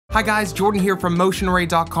Hi guys, Jordan here from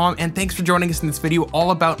MotionArray.com, and thanks for joining us in this video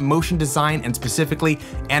all about motion design and specifically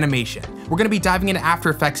animation. We're going to be diving into After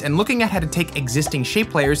Effects and looking at how to take existing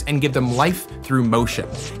shape layers and give them life through motion.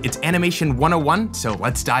 It's Animation 101, so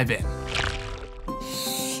let's dive in.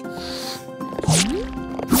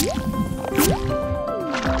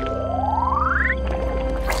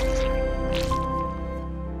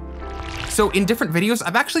 So in different videos,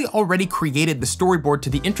 I've actually already created the storyboard to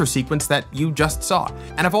the intro sequence that you just saw.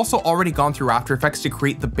 And I've also already gone through After Effects to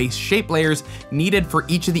create the base shape layers needed for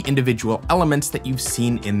each of the individual elements that you've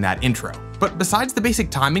seen in that intro. But besides the basic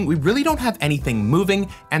timing, we really don't have anything moving,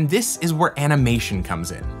 and this is where animation comes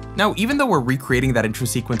in. Now, even though we're recreating that intro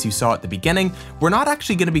sequence you saw at the beginning, we're not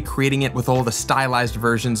actually going to be creating it with all the stylized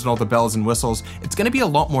versions and all the bells and whistles. It's going to be a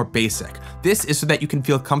lot more basic. This is so that you can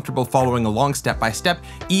feel comfortable following along step by step,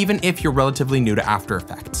 even if you're relatively new to After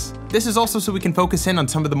Effects. This is also so we can focus in on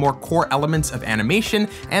some of the more core elements of animation,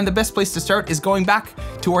 and the best place to start is going back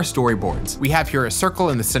to our storyboards. We have here a circle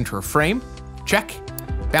in the center of frame, check,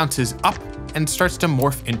 bounces up, and starts to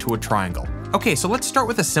morph into a triangle. Okay, so let's start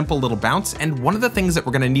with a simple little bounce, and one of the things that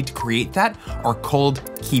we're gonna need to create that are called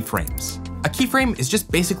keyframes. A keyframe is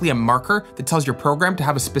just basically a marker that tells your program to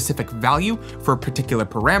have a specific value for a particular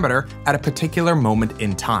parameter at a particular moment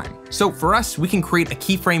in time. So for us, we can create a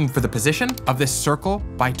keyframe for the position of this circle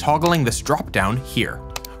by toggling this drop down here,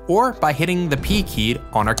 or by hitting the P key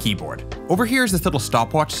on our keyboard. Over here is this little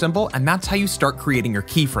stopwatch symbol, and that's how you start creating your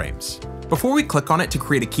keyframes. Before we click on it to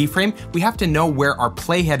create a keyframe, we have to know where our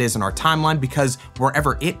playhead is in our timeline, because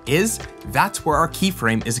wherever it is, that's where our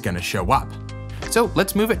keyframe is gonna show up. So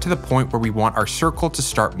let's move it to the point where we want our circle to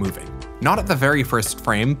start moving. Not at the very first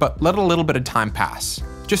frame, but let a little bit of time pass.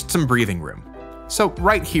 Just some breathing room. So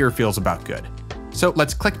right here feels about good. So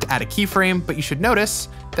let's click to add a keyframe, but you should notice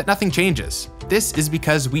that nothing changes. This is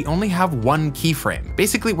because we only have one keyframe.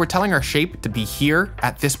 Basically, we're telling our shape to be here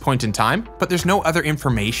at this point in time, but there's no other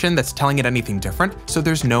information that's telling it anything different, so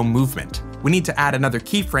there's no movement. We need to add another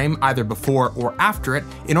keyframe either before or after it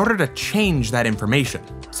in order to change that information.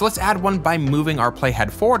 So let's add one by moving our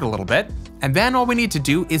playhead forward a little bit, and then all we need to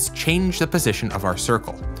do is change the position of our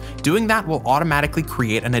circle. Doing that will automatically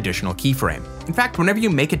create an additional keyframe. In fact, whenever you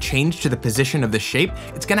make a change to the position of the shape,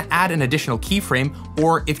 it's gonna add an additional keyframe,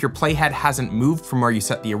 or if your playhead hasn't moved from where you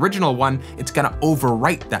set the original one, it's gonna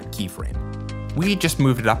overwrite that keyframe. We just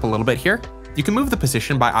moved it up a little bit here. You can move the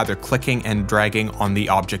position by either clicking and dragging on the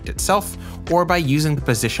object itself, or by using the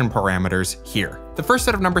position parameters here. The first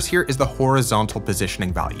set of numbers here is the horizontal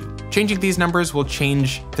positioning value. Changing these numbers will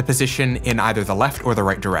change the position in either the left or the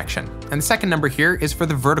right direction. And the second number here is for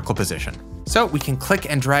the vertical position. So we can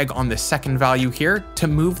click and drag on the second value here to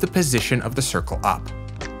move the position of the circle up.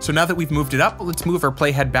 So now that we've moved it up, let's move our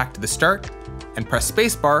playhead back to the start and press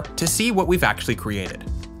spacebar to see what we've actually created.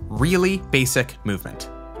 Really basic movement.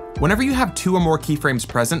 Whenever you have two or more keyframes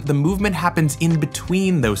present, the movement happens in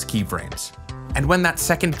between those keyframes. And when that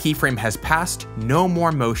second keyframe has passed, no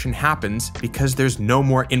more motion happens because there's no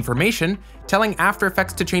more information telling After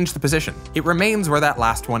Effects to change the position. It remains where that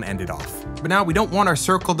last one ended off. But now we don't want our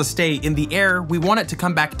circle to stay in the air, we want it to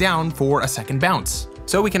come back down for a second bounce.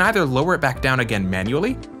 So we can either lower it back down again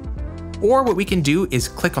manually, or what we can do is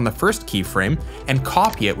click on the first keyframe and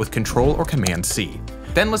copy it with Control or Command C.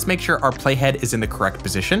 Then let's make sure our playhead is in the correct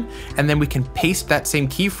position, and then we can paste that same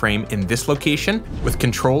keyframe in this location with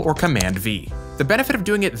Control or Command V. The benefit of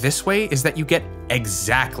doing it this way is that you get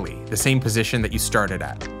exactly the same position that you started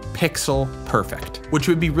at. Pixel perfect, which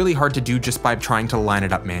would be really hard to do just by trying to line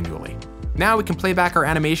it up manually. Now we can play back our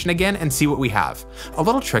animation again and see what we have. A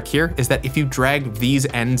little trick here is that if you drag these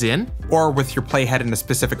ends in, or with your playhead in a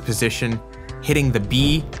specific position, hitting the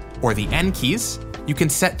B or the N keys, you can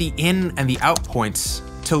set the in and the out points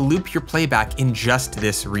to loop your playback in just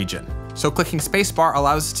this region. So clicking spacebar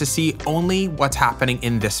allows us to see only what's happening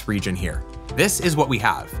in this region here. This is what we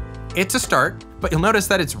have. It's a start, but you'll notice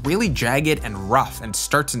that it's really jagged and rough and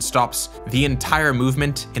starts and stops the entire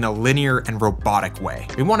movement in a linear and robotic way.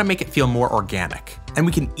 We want to make it feel more organic, and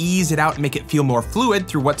we can ease it out and make it feel more fluid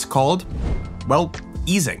through what's called, well,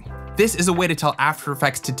 easing. This is a way to tell After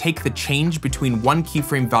Effects to take the change between one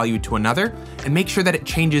keyframe value to another and make sure that it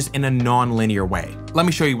changes in a non-linear way. Let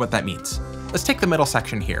me show you what that means. Let's take the middle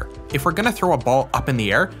section here. If we're gonna throw a ball up in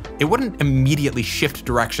the air, it wouldn't immediately shift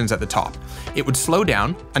directions at the top. It would slow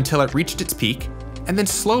down until it reached its peak, and then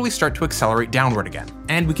slowly start to accelerate downward again.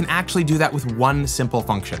 And we can actually do that with one simple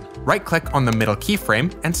function. Right-click on the middle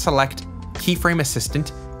keyframe and select Keyframe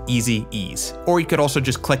Assistant Easy Ease. Or you could also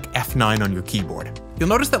just click F9 on your keyboard. You'll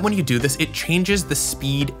notice that when you do this, it changes the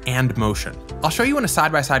speed and motion. I'll show you in a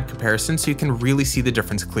side-by-side comparison so you can really see the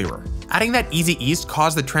difference clearer. Adding that easy ease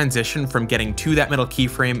caused the transition from getting to that middle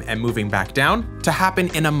keyframe and moving back down to happen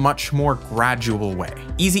in a much more gradual way.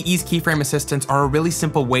 Easy ease keyframe assistants are a really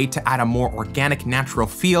simple way to add a more organic, natural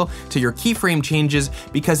feel to your keyframe changes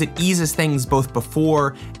because it eases things both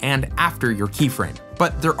before and after your keyframe.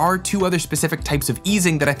 But there are two other specific types of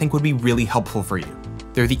easing that I think would be really helpful for you.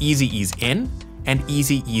 They're the easy ease in and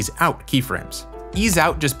easy ease out keyframes. Ease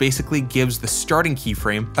out just basically gives the starting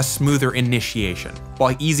keyframe a smoother initiation,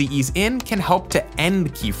 while easy ease in can help to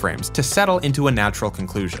end keyframes to settle into a natural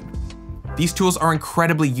conclusion. These tools are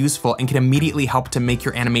incredibly useful and can immediately help to make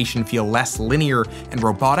your animation feel less linear and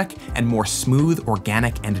robotic and more smooth,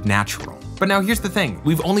 organic, and natural. But now here's the thing,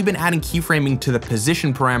 we've only been adding keyframing to the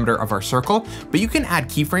position parameter of our circle, but you can add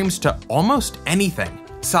keyframes to almost anything.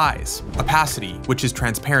 Size, opacity, which is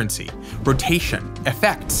transparency, rotation,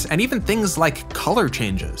 effects, and even things like color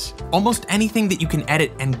changes. Almost anything that you can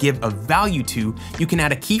edit and give a value to, you can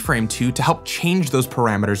add a keyframe to help change those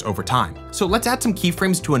parameters over time. So let's add some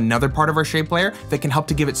keyframes to another part of our shape layer that can help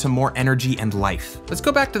to give it some more energy and life. Let's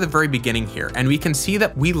go back to the very beginning here, and we can see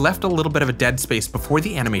that we left a little bit of a dead space before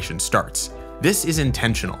the animation starts. This is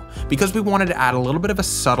intentional, because we wanted to add a little bit of a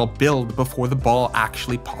subtle build before the ball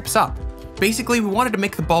actually pops up. Basically, we wanted to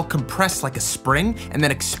make the ball compress like a spring and then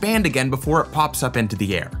expand again before it pops up into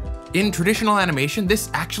the air. In traditional animation, this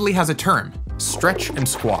actually has a term, stretch and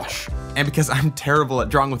squash. And because I'm terrible at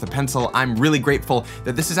drawing with a pencil, I'm really grateful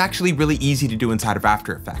that this is actually really easy to do inside of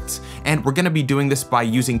After Effects. And we're gonna be doing this by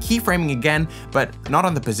using keyframing again, but not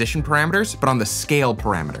on the position parameters, but on the scale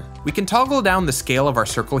parameter. We can toggle down the scale of our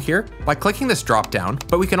circle here by clicking this drop down,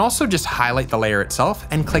 but we can also just highlight the layer itself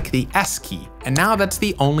and click the S key. And now that's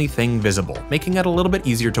the only thing visible, making it a little bit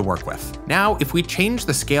easier to work with. Now, if we change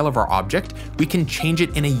the scale of our object, we can change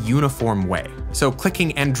it in a uniform way. So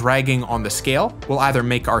clicking and dragging on the scale will either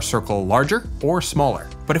make our circle larger or smaller.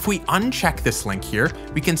 But if we uncheck this link here,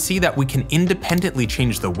 we can see that we can independently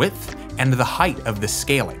change the width and the height of the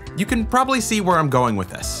scaling. You can probably see where I'm going with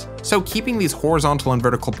this. So keeping these horizontal and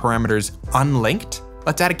vertical parameters unlinked,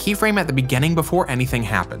 let's add a keyframe at the beginning before anything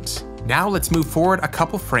happens. Now let's move forward a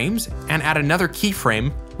couple frames and add another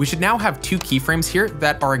keyframe. We should now have two keyframes here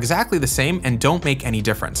that are exactly the same and don't make any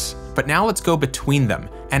difference. But now let's go between them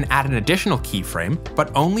and add an additional keyframe,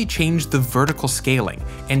 but only change the vertical scaling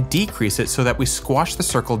and decrease it so that we squash the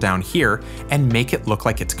circle down here and make it look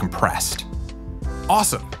like it's compressed.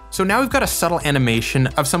 Awesome. So now we've got a subtle animation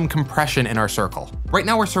of some compression in our circle. Right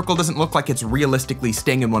now our circle doesn't look like it's realistically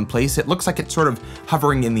staying in one place, it looks like it's sort of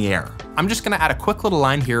hovering in the air. I'm just gonna add a quick little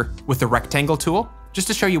line here with the rectangle tool, just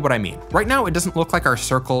to show you what I mean. Right now it doesn't look like our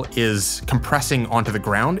circle is compressing onto the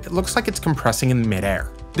ground, it looks like it's compressing in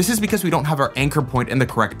midair. This is because we don't have our anchor point in the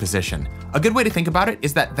correct position. A good way to think about it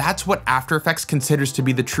is that that's what After Effects considers to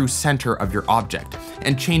be the true center of your object,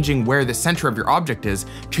 and changing where the center of your object is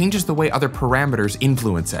changes the way other parameters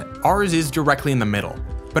influence it. Ours is directly in the middle,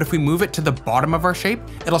 but if we move it to the bottom of our shape,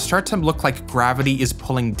 it'll start to look like gravity is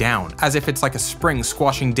pulling down, as if it's like a spring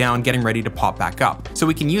squashing down, getting ready to pop back up. So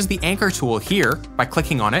we can use the anchor tool here by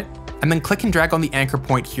clicking on it, and then click and drag on the anchor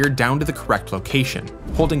point here down to the correct location,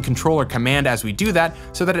 holding Control or Command as we do that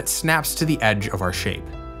so that it snaps to the edge of our shape.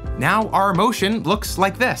 Now our motion looks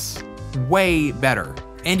like this, way better.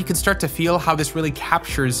 And you can start to feel how this really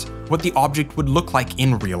captures what the object would look like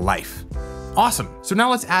in real life. Awesome, so now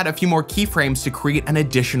let's add a few more keyframes to create an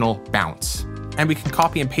additional bounce. And we can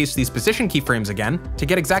copy and paste these position keyframes again to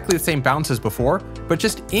get exactly the same bounce as before, but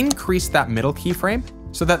just increase that middle keyframe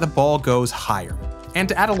so that the ball goes higher. And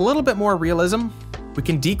to add a little bit more realism, we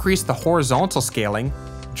can decrease the horizontal scaling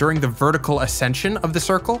during the vertical ascension of the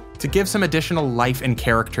circle to give some additional life and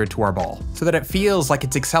character to our ball so that it feels like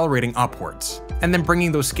it's accelerating upwards, and then bringing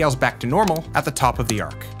those scales back to normal at the top of the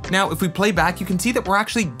arc. Now, if we play back, you can see that we're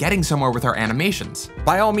actually getting somewhere with our animations.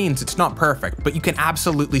 By all means, it's not perfect, but you can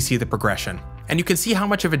absolutely see the progression. And you can see how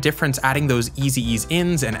much of a difference adding those easy ease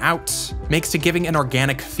ins and outs makes to giving an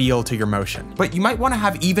organic feel to your motion. But you might want to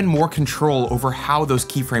have even more control over how those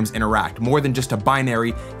keyframes interact, more than just a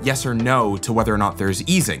binary yes or no to whether or not there's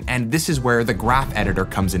easing. And this is where the graph editor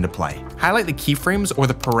comes into play. Highlight the keyframes or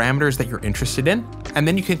the parameters that you're interested in, and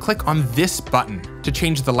then you can click on this button to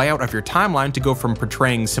change the layout of your timeline to go from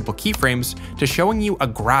portraying simple keyframes to showing you a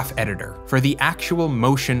graph editor for the actual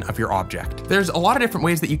motion of your object. There's a lot of different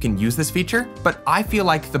ways that you can use this feature, but I feel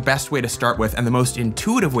like the best way to start with and the most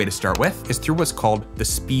intuitive way to start with is through what's called the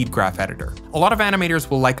speed graph editor. A lot of animators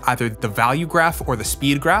will like either the value graph or the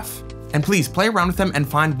speed graph, And please play around with them and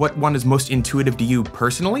find what one is most intuitive to you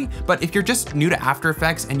personally. But if you're just new to After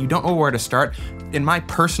Effects and you don't know where to start, in my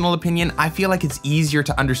personal opinion, I feel like it's easier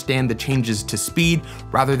to understand the changes to speed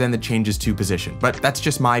rather than the changes to position, but that's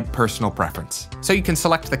just my personal preference. So you can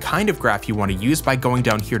select the kind of graph you want to use by going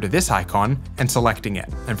down here to this icon and selecting it.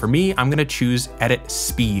 And for me, I'm going to choose Edit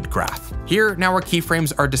Speed Graph. Here, now our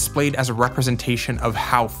keyframes are displayed as a representation of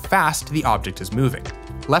how fast the object is moving.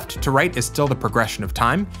 Left to right is still the progression of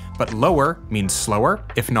time, but lower means slower,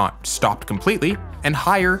 if not stopped completely, and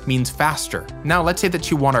higher means faster. Now let's say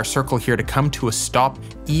that you want our circle here to come to a stop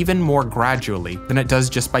even more gradually than it does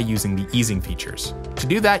just by using the easing features. To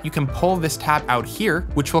do that, you can pull this tab out here,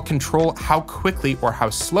 which will control how quickly or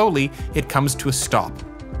how slowly it comes to a stop,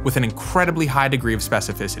 with an incredibly high degree of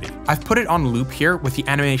specificity. I've put it on loop here with the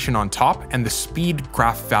animation on top and the speed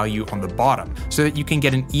graph value on the bottom, so that you can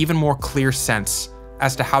get an even more clear sense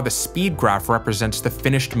as to how the speed graph represents the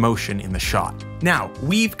finished motion in the shot. Now,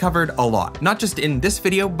 we've covered a lot, not just in this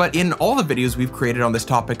video, but in all the videos we've created on this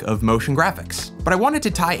topic of motion graphics. But I wanted to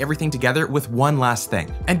tie everything together with one last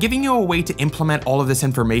thing, and giving you a way to implement all of this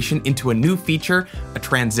information into a new feature, a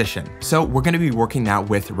transition. So we're gonna be working now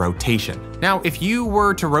with rotation. Now, if you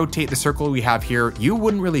were to rotate the circle we have here, you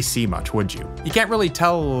wouldn't really see much, would you? You can't really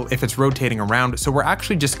tell if it's rotating around, so we're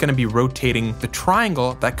actually just gonna be rotating the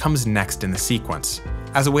triangle that comes next in the sequence,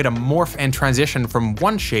 as a way to morph and transition from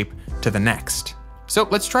one shape to the next. So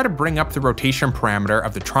let's try to bring up the rotation parameter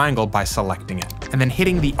of the triangle by selecting it, and then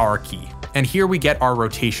hitting the R key. And here we get our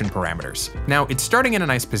rotation parameters. Now it's starting in a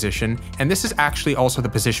nice position, and this is actually also the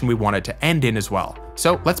position we want it to end in as well.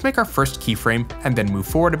 So let's make our first keyframe and then move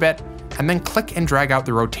forward a bit, and then click and drag out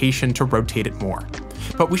the rotation to rotate it more.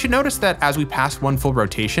 But we should notice that as we pass one full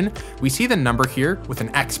rotation, we see the number here with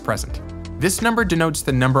an X present. This number denotes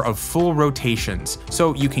the number of full rotations,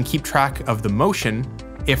 so you can keep track of the motion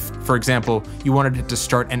if, for example, you wanted it to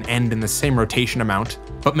start and end in the same rotation amount,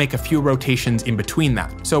 but make a few rotations in between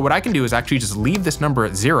that. So what I can do is actually just leave this number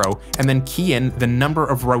at 0 and then key in the number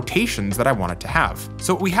of rotations that I want it to have.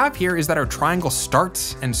 So what we have here is that our triangle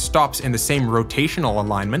starts and stops in the same rotational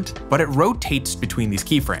alignment, but it rotates between these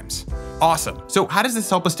keyframes. Awesome. So how does this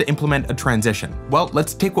help us to implement a transition? Well,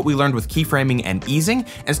 let's take what we learned with keyframing and easing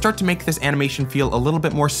and start to make this animation feel a little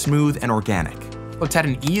bit more smooth and organic. Let's add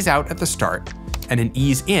an ease out at the start and an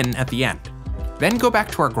ease in at the end. Then go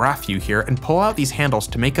back to our graph view here and pull out these handles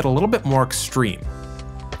to make it a little bit more extreme.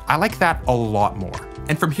 I like that a lot more.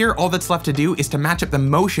 And from here, all that's left to do is to match up the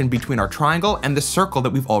motion between our triangle and the circle that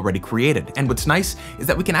we've already created. And what's nice is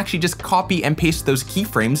that we can actually just copy and paste those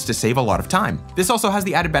keyframes to save a lot of time. This also has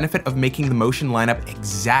the added benefit of making the motion line up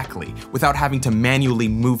exactly without having to manually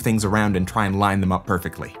move things around and try and line them up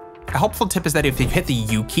perfectly. A helpful tip is that if you hit the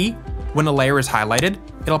U key, when a layer is highlighted,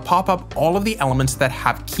 it'll pop up all of the elements that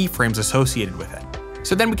have keyframes associated with it.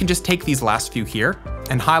 So then we can just take these last few here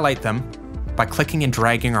and highlight them by clicking and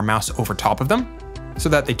dragging our mouse over top of them so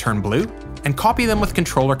that they turn blue, and copy them with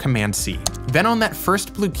Control or Command C. Then on that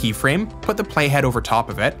first blue keyframe, put the playhead over top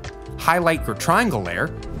of it, highlight your triangle layer,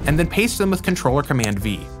 and then paste them with Control or Command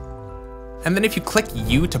V. And then if you click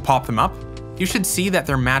U to pop them up, you should see that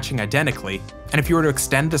they're matching identically, and if you were to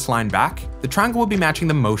extend this line back, the triangle will be matching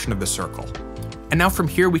the motion of the circle. And now from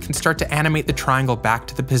here, we can start to animate the triangle back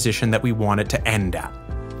to the position that we want it to end at.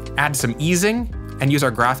 Add some easing, and use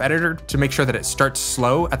our graph editor to make sure that it starts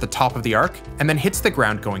slow at the top of the arc, and then hits the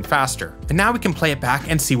ground going faster. And now we can play it back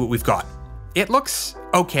and see what we've got. It looks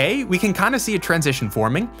okay, we can kind of see a transition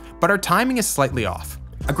forming, but our timing is slightly off.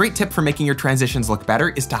 A great tip for making your transitions look better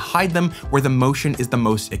is to hide them where the motion is the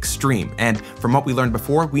most extreme, and from what we learned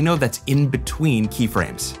before, we know that's in between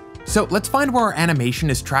keyframes. So let's find where our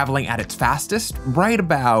animation is traveling at its fastest, right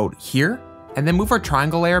about here, and then move our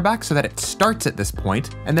triangle layer back so that it starts at this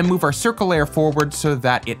point, and then move our circle layer forward so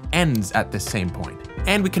that it ends at this same point.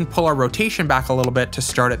 And we can pull our rotation back a little bit to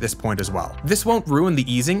start at this point as well. This won't ruin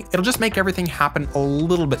the easing, it'll just make everything happen a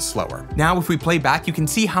little bit slower. Now if we play back, you can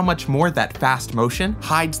see how much more that fast motion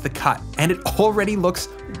hides the cut, and it already looks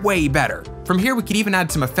way better. From here, we could even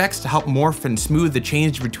add some effects to help morph and smooth the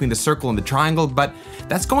change between the circle and the triangle, but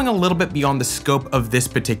that's going a little bit beyond the scope of this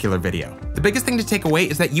particular video. The biggest thing to take away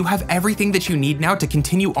is that you have everything that you need now to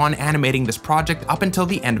continue on animating this project up until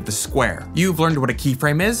the end of the square. You've learned what a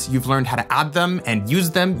keyframe is, you've learned how to add them and use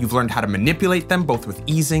them, you've learned how to manipulate them both with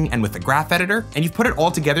easing and with the graph editor, and you've put it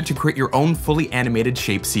all together to create your own fully animated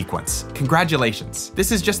shape sequence. Congratulations.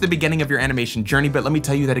 This is just the beginning of your animation journey, but let me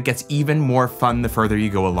tell you that it gets even more fun the further you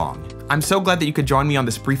go along. I'm so glad that you could join me on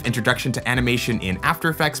this brief introduction to animation in After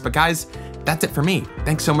Effects, but guys, that's it for me.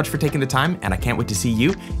 Thanks so much for taking the time, and I can't wait to see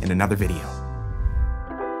you in another video.